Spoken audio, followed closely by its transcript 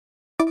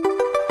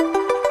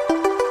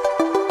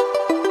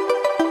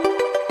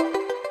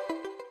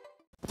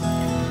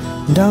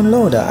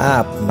Download the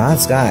app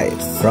Maths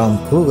Guide from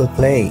Google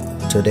Play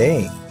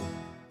today.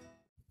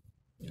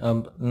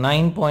 अब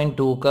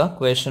 9.2 का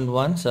question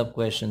 1 सब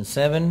question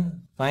 7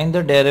 find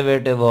the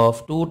derivative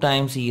of 2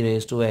 times e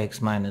raise to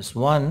x minus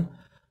 1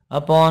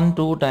 upon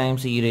 2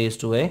 times e raise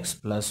to x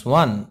plus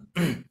 1.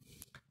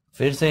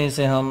 फिर से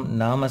इसे हम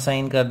नाम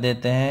assign कर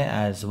देते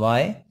हैं as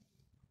y.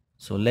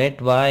 So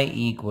let y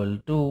equal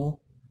to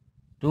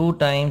 2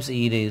 times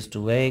e raise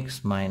to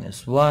x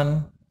minus 1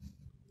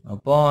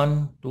 upon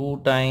 2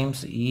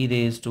 times e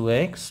raised to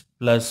x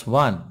plus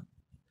 1.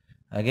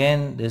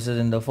 Again, this is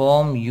in the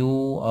form u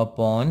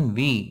upon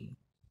v.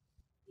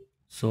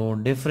 So,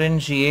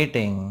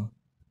 differentiating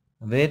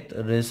with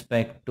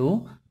respect to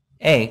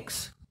x,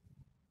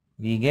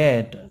 we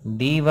get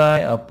dy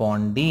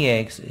upon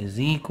dx is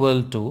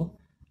equal to,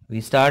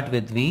 we start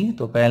with v,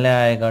 तो पहले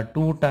आएगा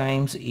 2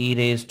 times e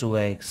raised to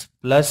x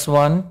plus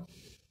 1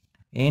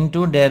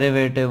 into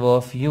derivative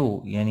of u,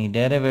 यानी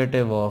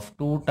derivative of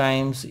 2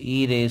 times e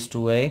raised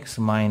to x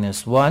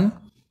minus 1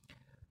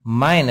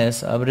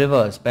 minus, अब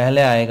reverse,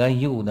 पहले आएगा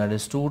u, that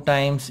is 2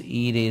 times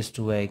e raised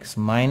to x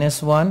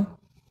minus 1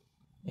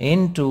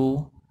 into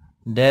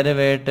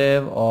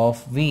derivative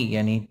of v,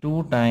 यानी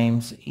 2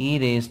 times e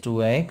raised to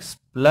x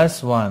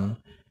plus 1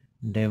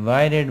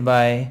 divided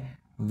by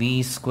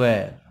v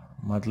square,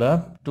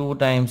 मतलब 2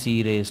 times e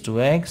raised to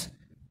x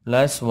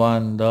plus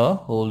 1 the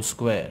whole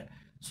square.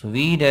 So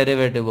v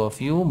derivative of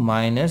u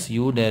minus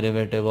u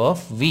derivative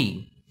of v.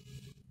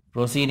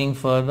 Proceeding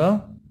further,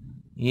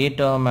 ये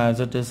term as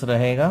it is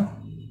रहेगा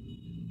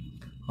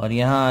और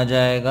यहाँ आ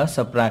जाएगा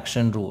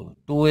subtraction rule.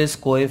 2 is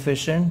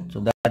coefficient,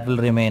 so that will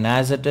remain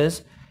as it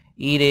is.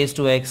 e raised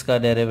to x का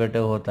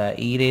derivative होता है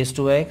e raised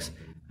to x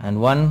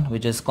and 1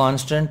 which is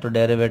constant, तो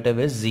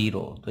derivative is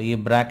 0. तो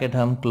ये bracket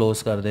हम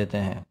close कर देते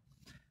हैं.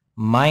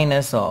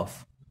 Minus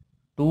of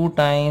 2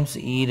 times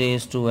e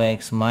raised to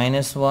x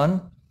minus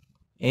 1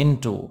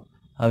 into,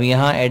 अब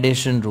यहाँ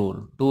addition rule,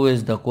 2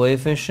 is the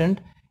coefficient,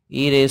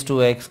 e raise to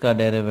x का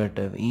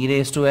derivative e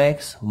raise to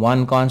x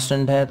 1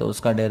 constant है तो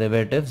उसका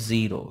derivative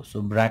 0,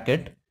 so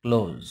bracket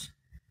close,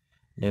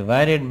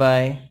 divided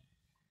by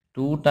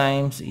 2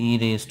 times e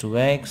raise to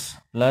x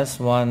plus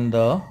 1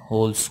 the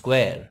whole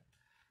square.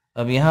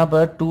 अब यहाँ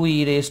पर 2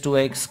 e raise to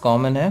x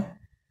common है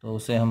तो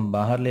उसे हम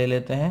बाहर ले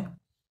लेते हैं.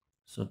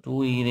 सो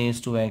 2 e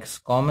raise to x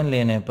common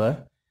लेने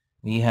पर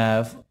we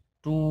have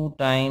 2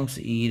 times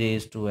e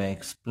raised to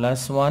x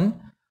plus 1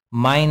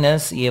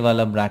 minus ये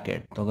वाला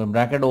ब्रैकेट, तो अगर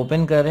ब्रैकेट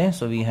ओपन करें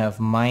so we have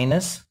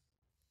minus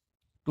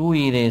 2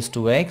 e raised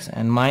to x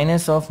and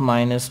minus of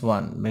minus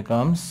 1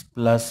 becomes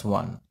plus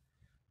 1.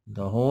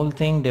 The whole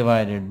thing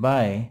divided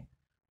by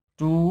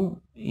 2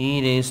 e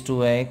raised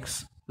to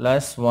x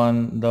plus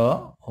 1 the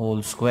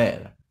whole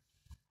square.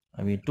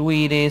 अभी 2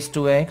 e raised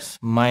to x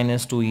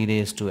minus 2 e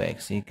raised to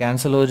x ये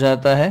cancel हो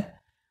जाता है.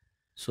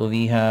 So we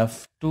have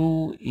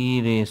 2 e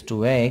raised to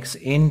x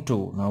into,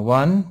 now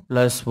 1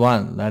 plus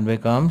 1, that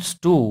becomes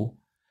 2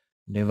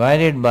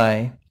 divided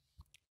by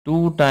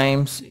 2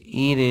 times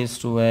e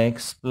raised to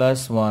x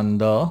plus 1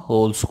 the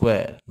whole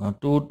square. Now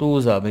 2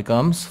 2s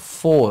becomes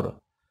 4.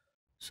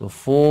 So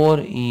 4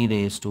 e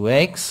raised to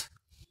x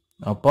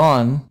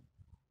upon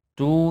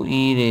 2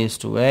 e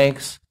raised to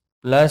x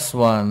plus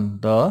 1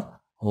 the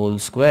whole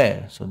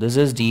square. So this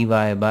is dy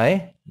by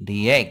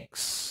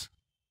dx.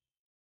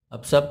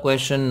 अब सब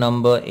question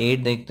number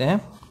 8 देखते हैं.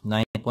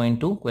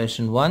 9.2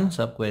 question 1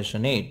 सब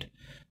question 8.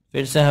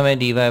 फिर से हमें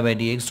dy by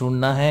dx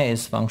ढूंढना है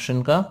इस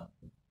फंक्शन का.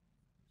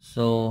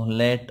 So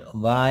let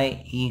y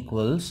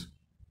equals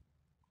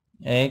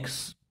x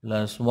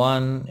plus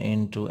 1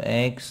 into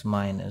x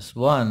minus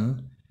 1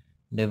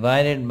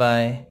 divided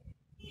by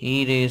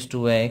e raise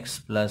to x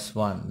plus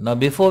 1. Now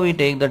before we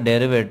take the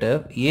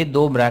derivative, ये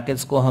दो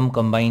ब्रैकेट्स को हम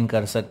कंबाइन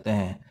कर सकते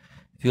हैं.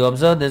 If you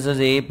observe, this is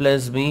a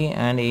plus b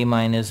and a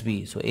minus b.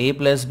 So a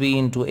plus b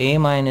into a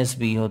minus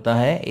b होता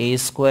है a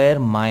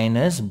square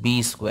minus b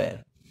square.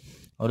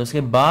 और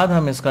उसके बाद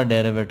हम इसका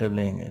डेरिवेटिव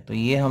लेंगे तो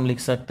ये हम लिख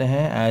सकते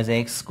हैं as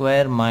x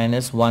square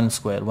minus 1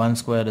 square. 1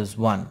 square is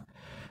 1.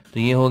 तो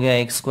ये हो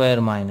गया x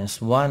square minus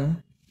 1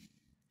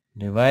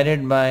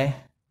 divided by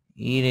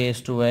e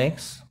raised to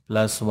x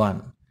plus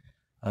 1.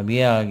 अब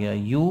ये आ गया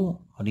u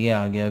और ये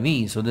आ गया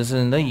v. So this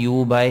is in the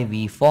u by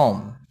v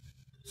form.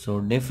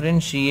 So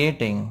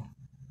differentiating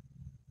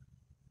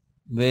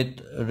with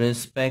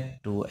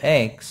respect to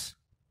x,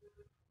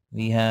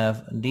 we have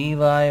dy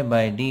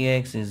by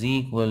dx is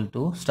equal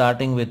to,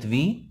 starting with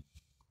v,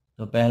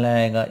 तो पहला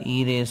आएगा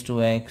e raised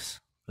to x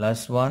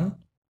plus 1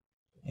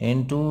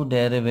 into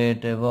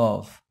derivative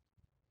of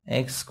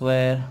x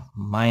square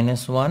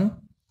minus 1,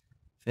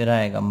 फिर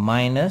आएगा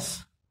minus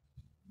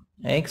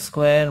x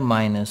square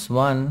minus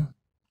 1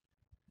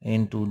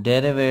 into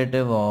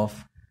derivative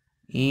of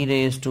e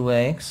raised to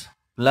x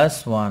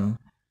plus 1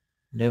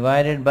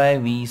 divided by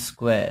v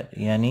square,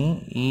 यानी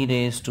e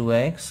raised to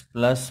x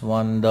plus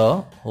 1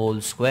 the whole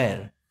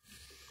square.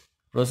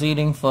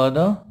 Proceeding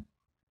further,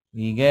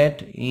 we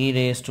get e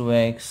raised to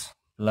x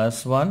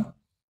plus 1.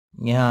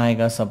 यहाँ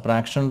आएगा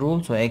subtraction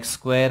rule, so x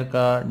square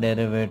का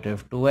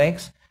derivative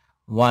 2x,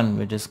 1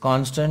 which is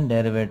constant,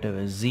 derivative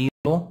is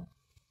 0.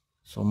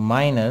 So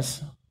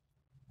minus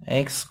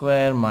x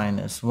square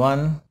minus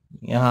 1,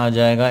 यहाँ आ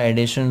जाएगा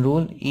addition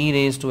rule, e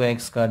raised to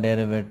x का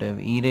derivative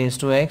e raised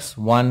to x,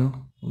 1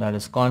 that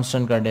is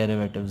constant का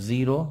derivative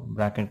 0,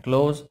 bracket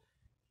close,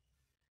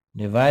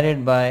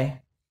 divided by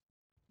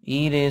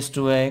e raised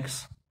to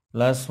x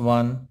plus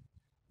 1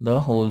 the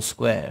whole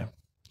square.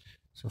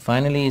 So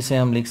finally इसे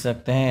हम लिख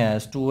सकते हैं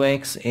as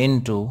 2x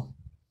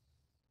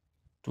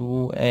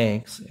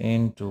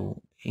into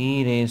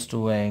e raised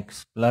to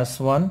x plus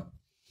 1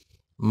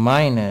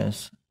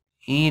 minus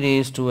e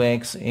raised to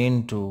x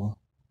into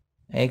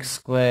x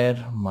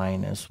square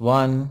minus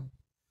 1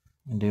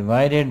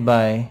 divided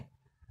by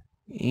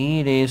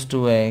e raised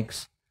to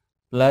x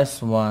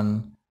plus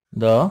 1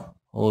 the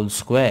whole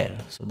square.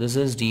 So this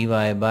is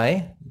dy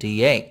by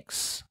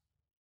dx.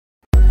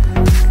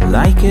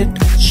 Like it,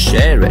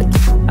 share it,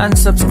 and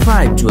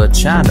subscribe to our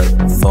channel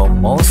for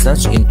more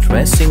such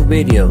interesting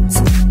videos.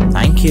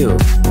 Thank you.